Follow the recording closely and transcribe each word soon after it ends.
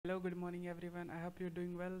Hello good morning everyone, I hope you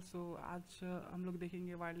doing well. सो आज हम लोग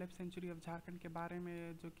देखेंगे wild life sanctuary of Jharkhand के बारे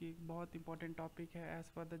में, जो कि बहुत इंपॉर्टेंट टॉपिक है as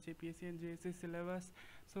per the JPSC and JSSC syllabus.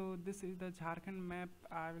 So this is the Jharkhand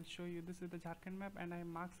map. I will show you this is the Jharkhand map and I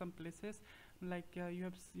mark some places like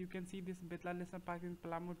you can see this Betla National Park in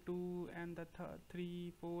Palamau 2 and the 3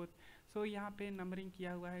 4। सो यहाँ पे numbering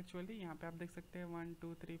किया हुआ है actually. यहाँ पे आप देख सकते हैं 1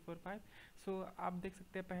 2 3 4 5। सो आप देख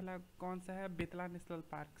सकते हैं पहला कौन सा है, Betla national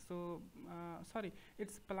park. So sorry,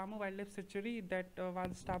 it's Palamu wild life sanctuary that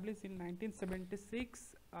was establish in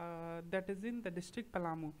 1976, that is in the district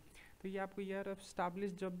Palamu. तो ये आपको ईयर ऑफ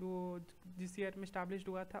स्टैब्लिश जब वो जिस ईयर में स्टैब्लिश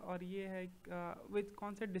हुआ था, और ये है विच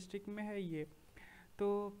कौन से डिस्ट्रिक्ट में है ये। तो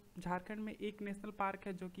झारखंड में एक नेशनल पार्क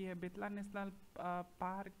है जो कि है बेतला नेशनल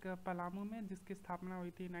पार्क पलामू में, जिसकी स्थापना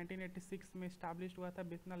हुई थी 1986 में, इस्टाब्लिश हुआ था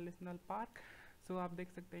बेतला नेशनल पार्क। सो आप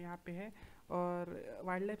देख सकते हैं यहाँ पे है। और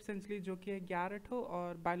वाइल्ड लाइफ सेंचुरी जो कि है 11 ठो,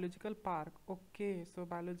 और biological park. Okay, so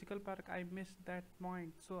biological park I miss that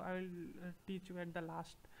point, so I will teach you at the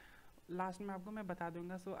last में आपको मैं बता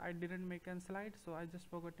दूंगा। सो I didn't make an slide, so I just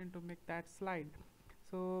forgotten to make that slide.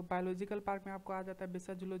 So biological park में आपको आ जाता है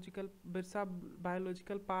Birsa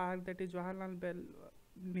biological park, that is Jawaharlal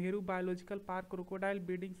Nehru biological park, crocodile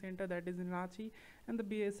breeding centre that is in Ranchi, and the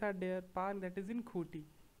BSR dare park that is in Khunti.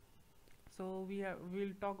 So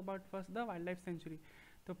we'll talk about first the wild life sanctuary.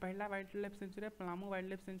 तो पहला wild life sanctuary है Palamu wild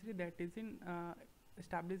life sanctuary, that is in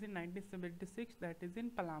established in 1976, that is in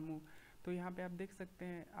Palamu. तो यहाँ पे आप देख सकते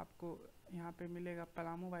हैं, आपको यहाँ पे मिलेगा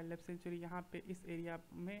पलामू वाइल्ड लाइफ सेंचुरी। यहाँ पे इस एरिया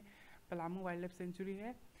में पलामू वाइल्ड लाइफ सेंचुरी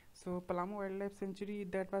है। सो Palamu wild life sanctuary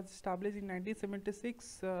that was establish in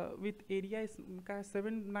 1976 with area का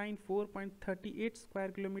 794.38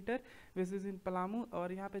 square kilometre, which is in Palamu.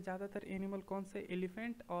 और यहाँ पे ज़्यादातर एनिमल कौन से,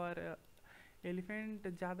 एलिफेंट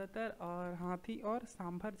ज़्यादातर, और हाथी और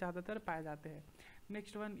सांभर ज़्यादातर पाए जाते हैं।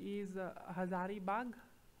 Next one is Hazaribagh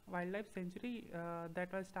wild life sanctuary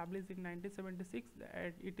that was establish in 1976,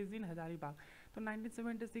 it is in Hazaribagh. तो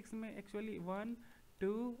 1976 में actually 1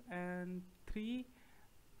 2 and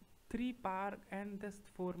 3 park and this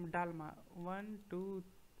 4 Dalma 1 2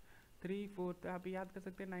 3 4। तो आप याद कर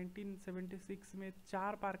सकते हैं 1976 में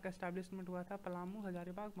 4 पार्क का एस्टैब्लिशमेंट हुआ था, पलामू,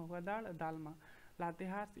 हजारीबाग, महुआदाण, दालमा,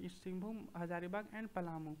 लातेहार, ईस्ट सिंहभूम, हजारीबाग एंड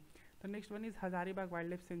पलामू। तो next one is Hazaribagh wild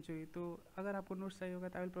life sanctuary. तो अगर आपको नोट्स चाहिए होगा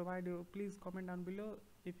तो I will provide you, please comment down below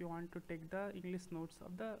if you want to take the English notes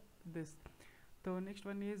of the this. तो next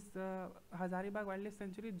one is Hazaribagh wild life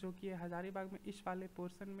sanctuary, जो कि हजारीबाग में इस वाले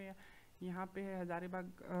पोर्शन में यहाँ पे है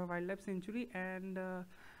Hazaribagh wild life sanctuary. And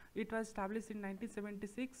it was establish in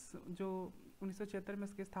 1976, जो 1976 में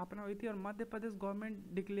इसकी स्थापना हुई थी। और Madhya Pradesh government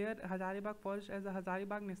declare Hazaribagh forest as a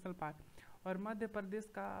Hazaribagh national park. और मध्य प्रदेश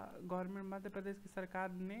का गवर्नमेंट, मध्य प्रदेश की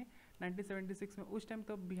सरकार ने 1976 में, उस टाइम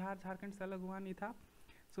तो बिहार झारखंड से अलग हुआ नहीं था,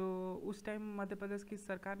 सो उस टाइम मध्य प्रदेश की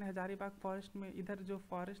सरकार ने हजारीबाग फॉरेस्ट में, इधर जो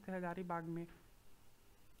फॉरेस्ट है हजारीबाग में,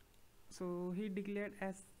 so he declared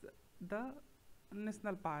as the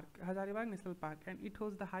national park Hazaribagh national park, and it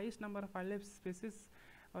hose the highest number of wild life spaces.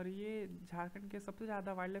 और ये झारखंड के सबसे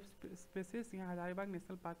ज़्यादा वाइल्ड लाइफ स्पेसिस यहाँ हजारीबाग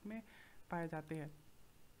नेशनल पार्क में पाए जाते हैं।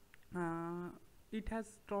 It has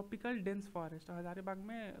tropical dense forest, Hazaribagh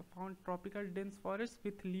में found tropical dense forest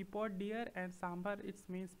with leopard, dear and sambar it's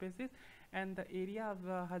main spaces. And the area of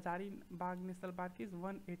Hazaribagh national park is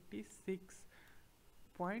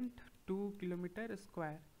 186.2 kilometre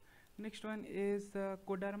square. Next one is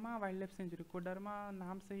Koderma wild life sanctuary. Koderma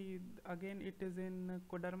नाम से ही, again it is in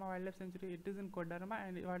Koderma wild life sanctuary, it is in Koderma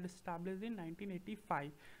and it was established in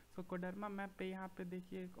 1985। So Koderma map पे यहाँ पे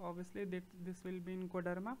देखिए, obviously this will be in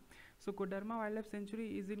Koderma. So Koderma wild life sanctuary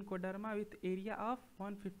is in Koderma with area of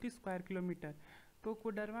 150 square kilometre. तो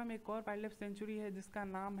कोडरमा में एक और wild life sanctuary है जिसका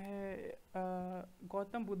नाम है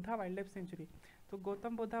Gautam Buddha wild life sanctuary. तो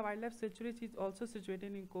Gautam Buddha wild life sanctuary is also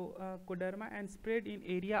situated in Koderma and spread in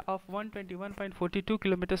area of 121.42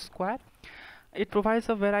 kilometre square. It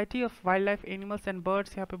provides a variety of wild life animals and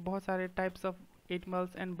birds. यहाँ पे बहुत सारे types of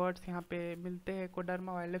animals and birds यहाँ पे मिलते हैं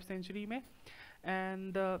Koderma wild life sanctuary में।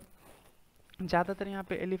 And ज़्यादातर यहाँ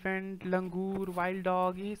पे एलिफेंट, लंगूर, वाइल्ड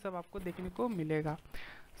डॉग, यही सब आपको देखने को मिलेगा।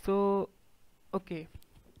 सो ओके,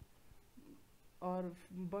 और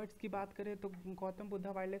बर्ड्स की बात करें तो Gautam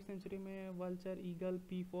Buddha wild life sanctuary में vulture, eagle,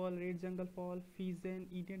 peafowl, red jungle fall, fission,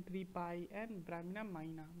 Indian tree pi and ब्राह्मणा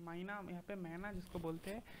माइना यहाँ पे मैना जिसको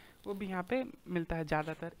बोलते हैं, वो भी यहाँ पे मिलता है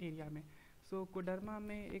ज़्यादातर एरिया में। सो कोडरमा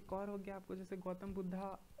में एक और हो गया आपको, जैसे Gautam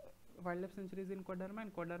Buddha wild life sanctuary is in Koderma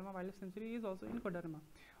and Koderma wild life sanctuary is also in Koderma.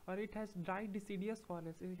 और it has dry deciduous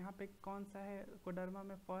forest. यहाँ पे कौन सा है कोडरमा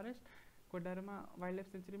में forest, Koderma wild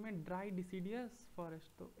life sanctuary में ड्राई डिसीडियस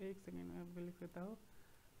फॉरेस्ट। तो एक सेकेंड में लिख देता हूँ,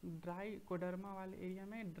 ड्राई कोडरमा वाले एरिया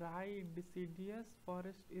में dry deciduous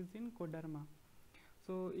forest is in Koderma.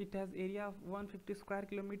 So it has area of 150 square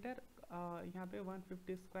kilometre, यहाँ पे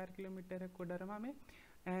 150 स्क्वायर किलोमीटर है कोडरमा में।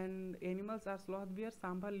 And animals are sloth bear,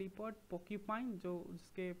 sambar, leopard, पोकीपाइन, जो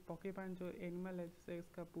जिसके पोकीपाइन जो एनिमल है जिससे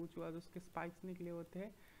इसका पूछ हुआ, उसके स्पाइक्स निकले होते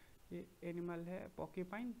हैं, ये एनिमल है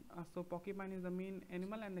पोकीपाइन। सो पोकीपाइन is the main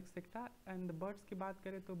animal and etcetera. And birds की बात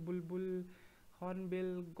करें तो बुलबुल,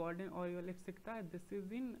 hornbill, golden Oriel etcetera, this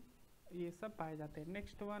is in, ये सब पाए जाते हैं।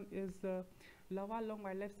 Next one is लवालोंग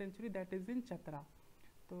wild life sanctuary that is in Chatra.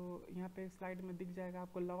 तो यहाँ पे स्लाइड में दिख जाएगा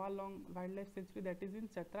आपको, लवालोंग wild life sanctuary that is in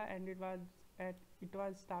Chatra and it was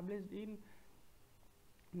established in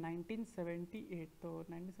 1978। तो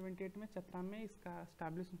 1978 में चतरा में इसका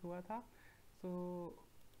एस्टैब्लिश हुआ था। सो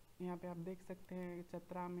यहाँ पे आप देख सकते हैं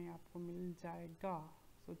चतरा में आपको मिल जाएगा।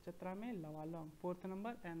 सो चतरा में लवालोंग 4th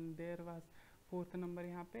number and there was 4th number,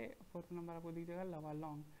 यहाँ पे 4th नंबर आपको दिख जाएगा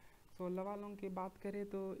लवालोंग। सो लवालोंग की बात करें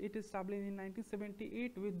तो it is established in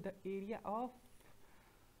 1978 with the area of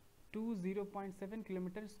 20.7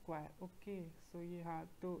 kilometre square. Okay, सो ये हाँ,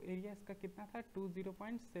 तो एरिया इसका कितना था,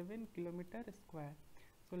 20.7 किलोमीटर स्क्वायर।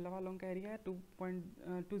 सो लवालोंग का एरिया है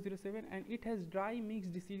 2.207 and it has dry mix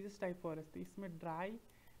deciduous type forest. इसमें dry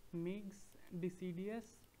mix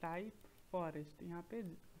deciduous type forest यहाँ पे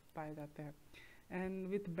पाए जाते हैं। And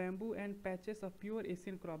with bamboo and patches of pure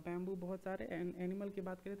Asian crop, bamboo बहुत सारे। एंड एनिमल की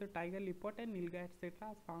बात करें तो tiger, लिपोट and नीलगा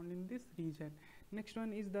etcetera found in this reason. Next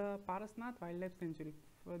one is the Parasnath wild life sanctuary.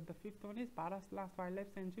 The 5th one is Parasnath Wildlife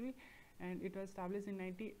Sanctuary and it was established in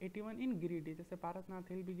 1981 in Giridih. जैसे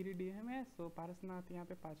पारसनाथ हिल भी गिरिडीह में, सो पारसनाथ यहाँ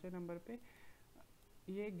पे 5वें नंबर पे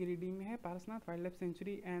ये गिरिडीह में है, Parasnath wild life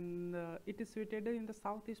sanctuary. And it is situated in the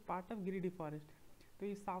south east part of Giridih forest. तो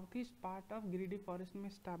ये south east part of Giridih forest में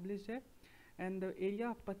स्टैब्लिश है। एंड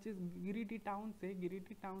एरिया 25 गिरिडीह टाउन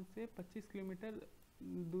से 25 किलोमीटर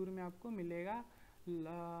दूर में आपको मिलेगा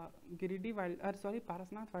Giridih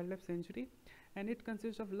Parasnath wild life sanctuary. And it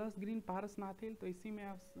consist of लस ग्रीन पारसनाथ हिल। तो इसी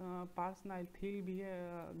में पारसनाथ हिल भी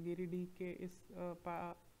है गिरिडीह के इस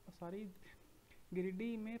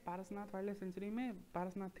गिरिडीह में पारसनाथ वाइल्ड लाइफ सेंचुरी में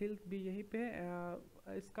पारसनाथ हिल भी यहीं पे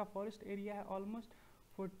है। इसका फॉरेस्ट एरिया है ऑलमोस्ट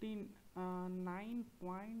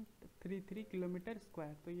 49.33 किलोमीटर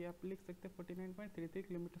स्क्वायर। तो ये आप लिख सकते हैं 49.33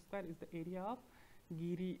 kilometre square is the area of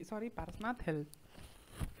Parasnath hill.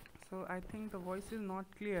 So I think the voice is not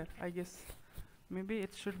clear, I guess may be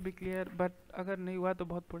it should be clear, but अगर नहीं हुआ तो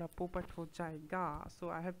बहुत बड़ा पोपट हो जाएगा। सो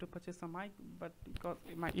I have to purchase a mic but because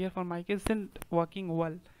my earphone mic isn't working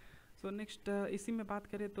well. So next इसी में बात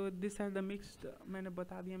करें तो दिस है द मिक्स्ड, मैंने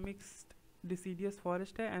बता दिया मिक्स्ड डिसीडियस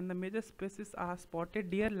फॉरेस्ट है। And the major spaces are spotted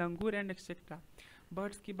deer, langur and etcetera.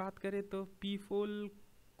 Birds की बात करें तो पीफोल,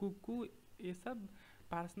 कुकू, ये सब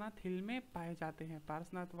पारसनाथ हिल में पाए जाते हैं,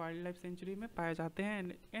 पारसनाथ वाइल्ड लाइफ सेंचुरी में पाए जाते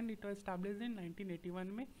हैं। And it was established in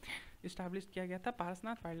 1981 में इस्टेब्लिश किया गया था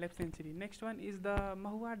Parasnath wild life sanctuary. Next one is the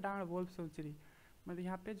Mahuadanr Wolff century. मतलब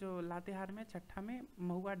यहाँ पे जो लातेहार में छठा में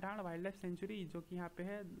महुआडांड वाइल्ड लाइफ सेंचुरी, जो कि यहाँ पे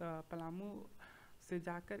है पलामू से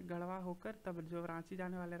जाकर गढ़वा होकर तब जो रांची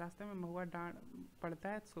जाने वाले रास्ते में महुआडांड पड़ता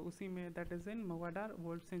है, सो उसी में that is in Mahuadanr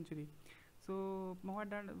Wolff century. So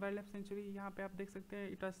Mahuadanr wild life sanctuary यहाँ पे आप देख सकते हैं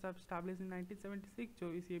इट वाज एस्टैब्लिश्ड इन 1976,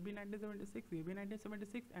 जो इस ये भी 1976, ये भी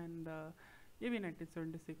 1976 एंड ये भी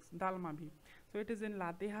 1976, दालमा भी। So it is in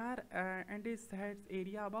Latehar and इस हैड्स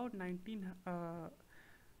एरिया अबाउट 19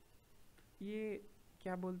 ये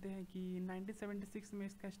क्या बोलते हैं कि 1976 में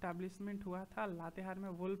इसका एस्टैब्लिशमेंट हुआ था लातेहार में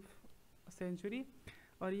वुल्फ सेंचुरी,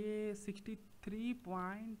 और ये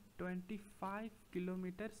 63.25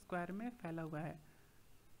 किलोमीटर स्क्वायर में फैला हुआ है।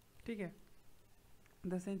 ठीक है,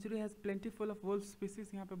 the century has plentiful of wolf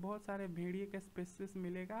species. यहाँ पे बहुत सारे भेड़िए का स्पीसीज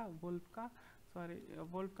मिलेगा, वुल्फ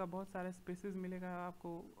का बहुत सारे स्पीसीज मिलेगा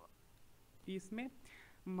आपको इसमें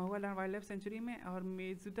महुआडांड वाइल्ड लाइफ सेंचुरी में। और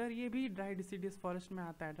मेजर ये भी ड्राई डिसीडियस फॉरेस्ट में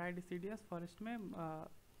आता है, ड्राई डिसीडियस फॉरेस्ट में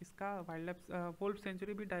इसका वाइल्ड लाइफ वुल्फ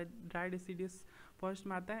सेंचुरी भी ड्राई डिसीडियस फॉरेस्ट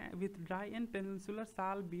में आता है विथ ड्राई एंड पेनिनसुलर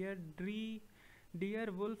साल, beer, dear,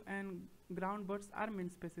 wolf and ground birds are main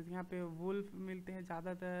species. यहाँ पे वुल्फ मिलते हैं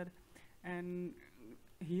ज़्यादातर एंड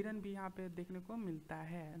हिरन भी यहाँ पे देखने को मिलता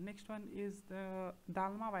है। Next one is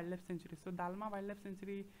dalma wild life sanctuary. So dalma wild life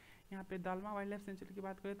sanctuary, यहाँ पे दालमा वाइल्ड लाइफ सेंचुरी की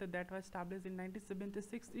बात करें तो that was established in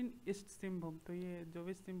 1976 in east Singhbhum. तो ये जो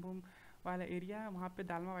ईस्ट सिंहभूम वाला एरिया है वहाँ पे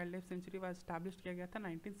dalma wild life sanctuary was establish किया गया था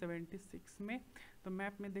 1976 में। तो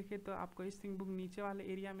मैप में देखें तो आपको ईस्ट सिंहभूम नीचे वाले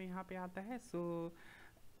एरिया में यहाँ पे आता है। So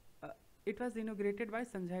it was inaugurated by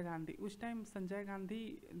Sanjay Gandhi. उस टाइम संजय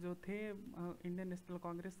गांधी जो थे इंडियन नेशनल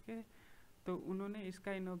कांग्रेस के, तो उन्होंने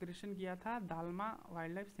इसका इनोग्रेशन किया था दालमा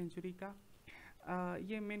वाइल्ड लाइफ सेंचुरी का।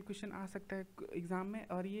 ये मेन क्वेश्चन आ सकता है एग्ज़ाम में,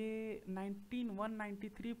 और ये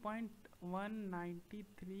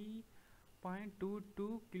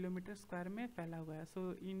 193.193.22 किलोमीटर स्क्वायर में फैला हुआ है।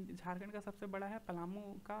 सो इन झारखंड का सबसे बड़ा है पलामू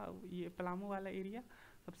का, ये पलामू वाला एरिया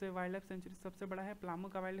सबसे वाइल्ड लाइफ सेंचुरी सबसे बड़ा है पलामू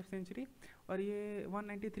का वाइल्ड लाइफ सेंचुरी, और ये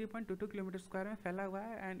 193.22 किलोमीटर स्क्वायर में फैला हुआ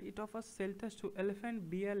है। And it offers shelters to elephant,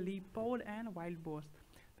 beer, leopard and wild boars.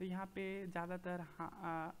 तो यहाँ पे ज़्यादातर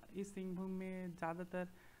इस सिंहभूम में ज़्यादातर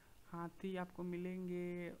हाथी आपको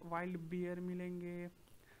मिलेंगे, वाइल्ड बियर मिलेंगे,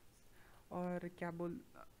 और क्या बोल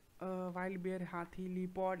वाइल्ड बियर, हाथी,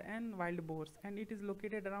 leopard and wild boars. And it is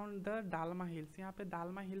located around the Dalma hills. यहाँ पे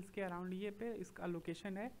डालमा हिल्स के अराउंड ये पे इसका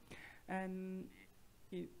लोकेशन है। And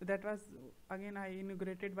that was again I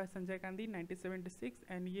inaugurated by Sanjay Gandhi 1976।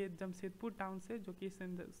 And ये जमशेदपुर टाउन से, जो कि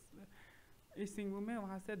इस सिंहभूम में,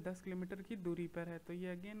 वहाँ से 10 किलोमीटर की दूरी पर है। तो ये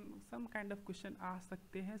again some kind of question आ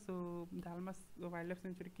सकते हैं। सो डालमा वाइल्ड लाइफ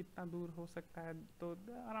सेंचुरी कितना दूर हो सकता है, तो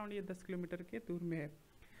अराउंड ये 10 किलोमीटर के दूर में है।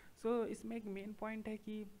 सो इसमें एक मेन पॉइंट है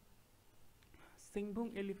कि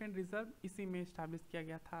सिंहभूम एलिफेंट रिजर्व इसी में इस्टेब्लिश किया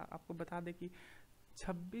गया था। आपको बता दें कि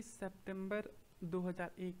 26 सितंबर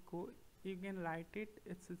 2001 को, you can write it,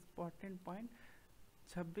 it's important point,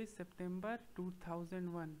 26 September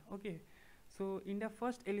 2001। Okay, so India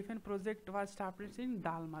first elephant project was established इन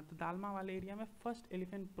डालमा। तो डालमा वाले एरिया में फर्स्ट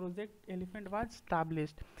एलिफेंट वाज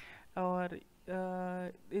स्टैब्लिश्ड। और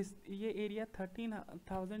इस ये area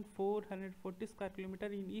 13,440 square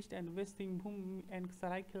kilometre in east and waste Singhbhum and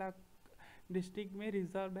Seraikela district में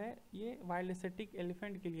रिजर्व है ये wild aesthetic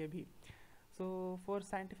elephant के लिए भी। So for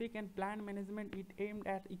scientific and plan management it aimed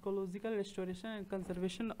at ecological restoration and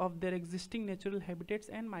conservation of their existing natural habitats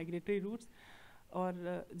and migratory roots.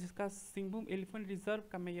 और जिसका Singhbhum elephant reserve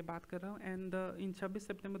का मैं ये बात कर रहा हूँ। एंड इन 26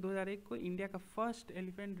 सितंबर 2001 को इंडिया का first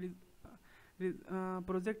elephant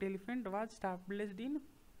project elephant was established in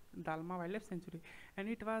Dalma wild life sanctuary and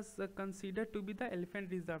it was considered to be the elephant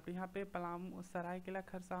reserve. यहाँ पे पलामू, सरायकेला,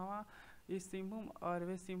 खरसावां, इस सिंहभूम और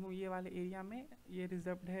वेस्ट सिंहभूम ये वाले एरिया में ये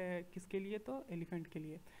रिजर्व्ड है। किसके लिए? तो एलिफेंट के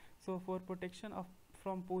लिए। So for protection of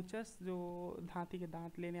from poachers, जो हाथी के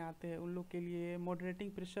दांत लेने आते हैं उन लोग के लिए,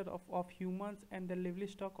 moderating pressure of humans and the lively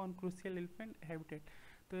stock on crucial elephant habitat.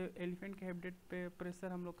 तो एलिफेंट के हैबिटेट पे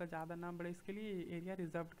प्रेशर हम लोग का ज़्यादा ना बढ़े, इसके लिए एरिया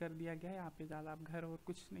रिजर्व कर दिया गया है। यहाँ पे ज़्यादा आप घर और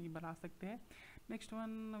कुछ नहीं बना सकते हैं। Next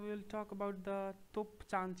one we will talk about the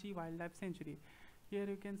Topchanchi wild life sanctuary. Here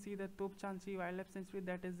you can see the Topchanchi Wildlife Sanctuary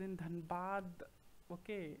that is in Dhanbad.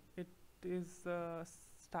 Okay, it is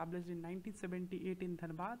established in 1978 in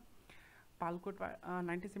Dhanbad. Palkot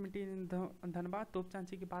 1970 in Dhanbad.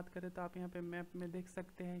 Topchanchi की बात करें तो आप यहाँ पे मैप में देख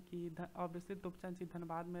सकते हैं कि ऑब्वियसली तोपचांची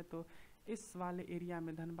धनबाद में, तो इस वाले एरिया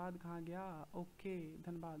में धनबाद कहाँ गया? ओके,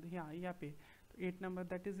 धनबाद यहाँ पे। तो 8 number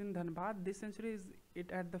that is in Dhanbad. This sanctuary is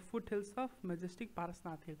it at the foot hills of Majestic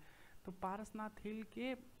Parasnath हिल। तो पारसनाथ हिल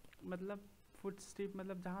के मतलब फुट स्ट्रिप,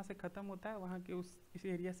 मतलब जहाँ से ख़त्म होता है वहाँ के इस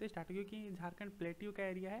एरिया से स्टार्ट, क्योंकि झारखंड प्लेट्यू का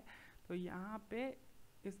एरिया है। तो यहाँ पे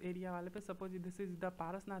इस एरिया वाले पे suppose this is the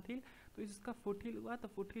Parasnath हिल, तो इसका फुट हिल हुआ, तो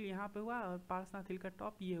फुट हिल यहाँ पे हुआ और पारसनाथ हिल का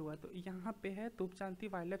टॉप ये हुआ। तो यहाँ पे है Topchanchi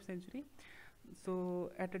wild life sanctuary. So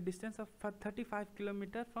at a distance of 35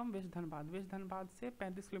 kilometre from waste Dhanbad. Waste Dhanbad से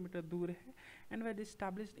 35 किलोमीटर दूर है। And where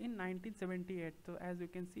established in 1978। तो as you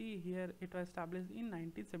can see here it was established in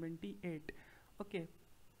 1978। Okay,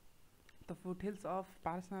 the foothills of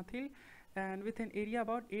Parasnath Hill and with an area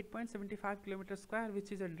about 8.75 km square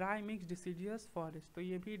which is a dry mixed deciduous forest। तो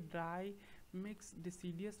ये भी dry mixed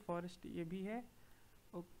deciduous forest ये भी है।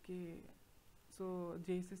 Okay, सो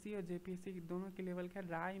JSSC और JPSC दोनों के level का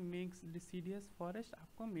dry mixed deciduous forest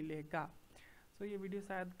आपको मिलेगा। सो ये वीडियो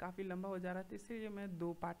शायद काफ़ी लंबा हो जा रहा था, इसलिए मैं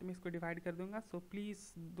 2 पार्ट में इसको डिवाइड कर दूंगा। सो प्लीज़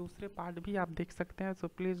दूसरे पार्ट भी आप देख सकते हैं। So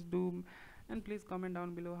please do and please comment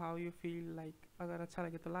down below how you feel like. अगर अच्छा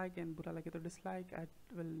लगे तो लाइक एंड बुरा लगे तो dislike. I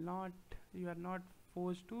will not, you are not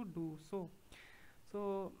forced to do so.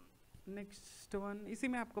 Next one, इसी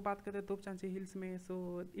में आपको बात करते हैं तोपचांची हिल्स में।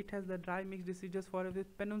 So it has the dry mix डिसीजस forest with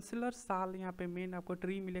peninsular साल। यहाँ पे मेन आपको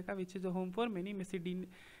ट्री मिलेगा which is a home for many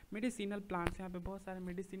medicinal plants. यहाँ पे बहुत सारे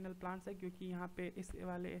मेडिसिनल प्लांट्स है, क्योंकि यहाँ पे इस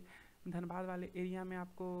वाले धनबाद वाले एरिया में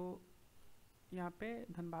आपको, यहाँ पे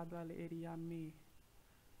धनबाद वाले एरिया में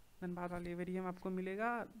आपको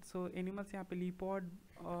मिलेगा। सो एनिमल्स यहाँ पे लीपर्ड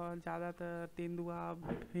और ज़्यादातर तेंदुआ,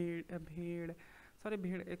 भेड़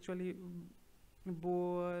actually,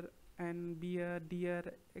 bore and beer,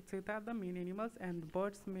 dear etcetera the main animals. And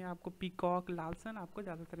birds में आपको पीकॉक, लालसन आपको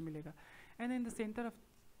ज़्यादातर मिलेगा। And in the centre of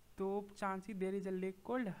Topchanchi there is a lake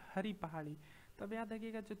called हरी पहाड़ी। तो अब याद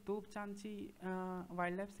रखिएगा, जो तोपचांची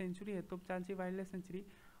वाइल्ड लाइफ सेंचुरी है, तोपचांची वाइल्ड लाइफ सेंचुरी,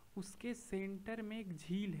 उसके सेंटर में एक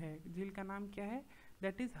झील है। झील का नाम क्या है?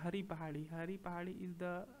 दैट इज़ हरी पहाड़ी। हरी पहाड़ी इज़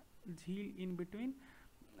द झील in between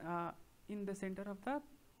in the centre of the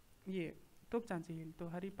ये तोपचांची हिल। तो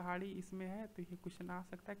हरी पहाड़ी इसमें है, तो ये क्वेश्चन आ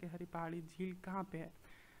सकता है कि हरी पहाड़ी झील कहाँ पे है।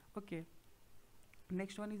 Okay,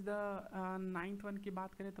 next one is the 9th one की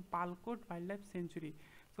बात करें तो Palkot wild life sanctuary.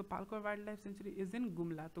 So Palkot wild life sanctuary is in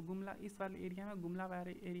Gumla. तो गुमला इस वाले एरिया में, गुमला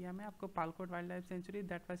वाले एरिया में आपको Palkot wild life sanctuary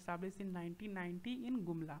that was establish in 1990 in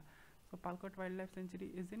Gumla. So Palkot wild life sanctuary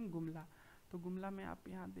is in Gumla. तो गुमला में आप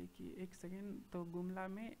यहाँ देखिए एक सेकेंड, तो गुमला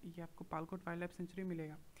में ये आपको पालकोट वाइल्ड लाइफ सेंचुरी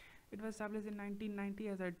मिलेगा। It was establish in 1990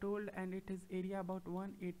 as I told and it is area about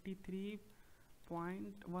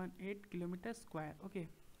 183.18 kilometre square. Okay,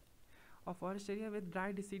 और forest area with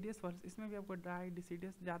dry deciduous forest, इसमें भी आपको ड्राई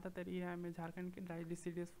डिसीडियस ज़्यादातर एरिया में झारखंड के ड्राई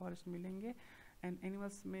डिसीडियस फॉरेस्ट मिलेंगे। एंड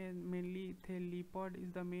एनिमल्स में मेनली थे leopard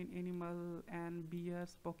is the main animal and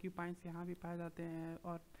bears, पोक्यूपाइंस यहाँ भी पाए जाते हैं।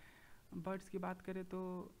 और बर्ड्स की बात करें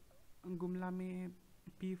तो गुमला में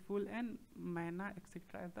पीफुल एंड मैना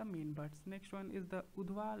etcetera the main birds. Next one is the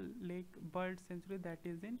Udhwa lake bird sanctuary that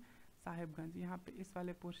is in Sahibganj. यहाँ पे इस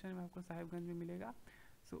वाले पोर्शन में आपको साहिबगंज में मिलेगा।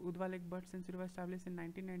 सो Udhwa lake bird sanctuary was establish in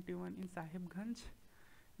 1991 इन साहिबगंज।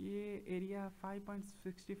 ये एरिया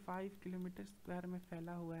 5.65 किलोमीटर स्क्वायर में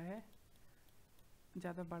फैला हुआ है,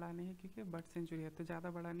 ज़्यादा बड़ा नहीं है क्योंकि बर्ड सेंचुरी है तो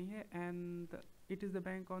ज़्यादा बड़ा नहीं है। And it is the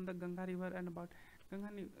bank on the Ganga river and about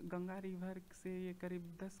Ganga river से ये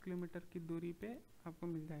करीब 10 किलोमीटर की दूरी पे आपको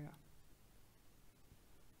मिल जाएगा।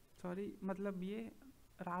 सॉरी, मतलब ये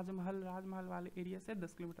राजमहल वाले एरिया से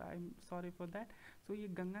 10 kilometre, I am sorry for that. सो ये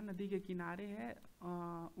गंगा नदी के किनारे है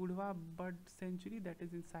उड़वा bird sanctuary that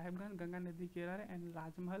is in Sahibganj, Ganga नदी के किनारे। एंड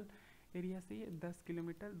राजमहल एरिया से ये 10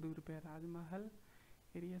 किलोमीटर दूर पे है। राजमहल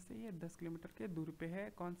एरिया से ये 10 किलोमीटर के दूर पे है।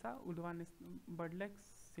 कौन सा? उड़वा बर्ड लाइफ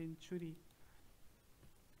सेंचुरी।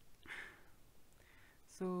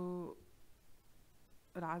 सो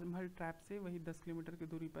राजमहल ट्रैप से वही 10 किलोमीटर की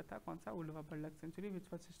दूरी पर था। कौन सा? उड़वा bird life sanctuary which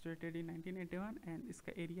was started in 1981 and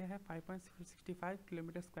इसका एरिया है 5.65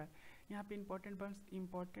 किलोमीटर स्क्वायर। यहाँ पे इंपॉर्टेंट बर्ड्स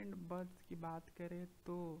की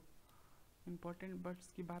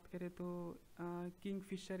बात करें तो किंग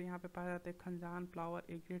फिशर यहाँ पे पाए जाते हैं, Khajan, flower,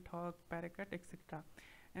 एग्रेट hoc, पैराकट etcetera.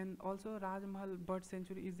 And also Rajmahal bird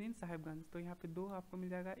sanctuary is in Sahibganj. तो यहाँ पे दो आपको मिल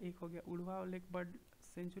जाएगा, एक हो गया उड़वा lake bird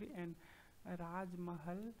sanctuary and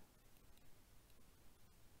Rajmahal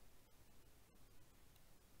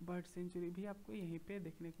bird sanctuary भी आपको यहीं पे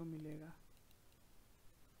देखने को मिलेगा।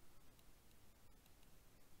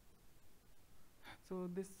 सो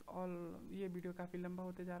दिस ऑल, ये वीडियो काफ़ी लंबा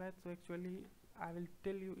होते जा रहा है, so actually I will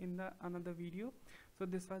tell you in the another video. So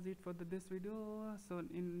this was it for this video. So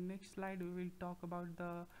in next slide we will talk about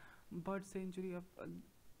the bird sanctuary of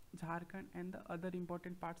Jharkhand and the other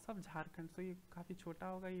important parts of Jharkhand. सो ये काफ़ी छोटा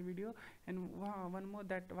होगा ये video. And वहाँ one more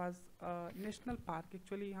that was national park.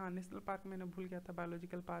 Actually हाँ, national park मैंने भूल गया था,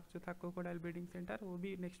 बायोलॉजिकल पार्क जो था क्रोकोडाइल ब्रीडिंग सेंटर, वो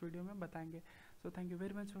भी नेक्स्ट वीडियो में बताएंगे। So thank you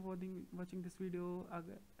very much for watching this video.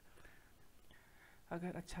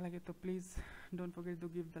 अगर अच्छा लगे तो please don't forget to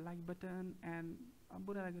give the like button, and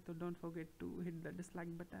बुरा लगे तो don't forget to hit the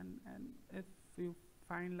dislike button. And if you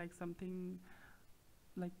find like something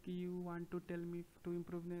like you want to tell me to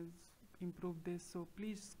improve this, so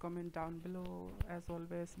please comment down below. As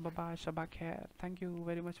always, bye bye, shabba khair. Thank you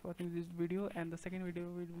very much for watching this video, and the second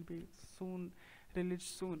video will be soon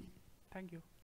released soon. Thank you.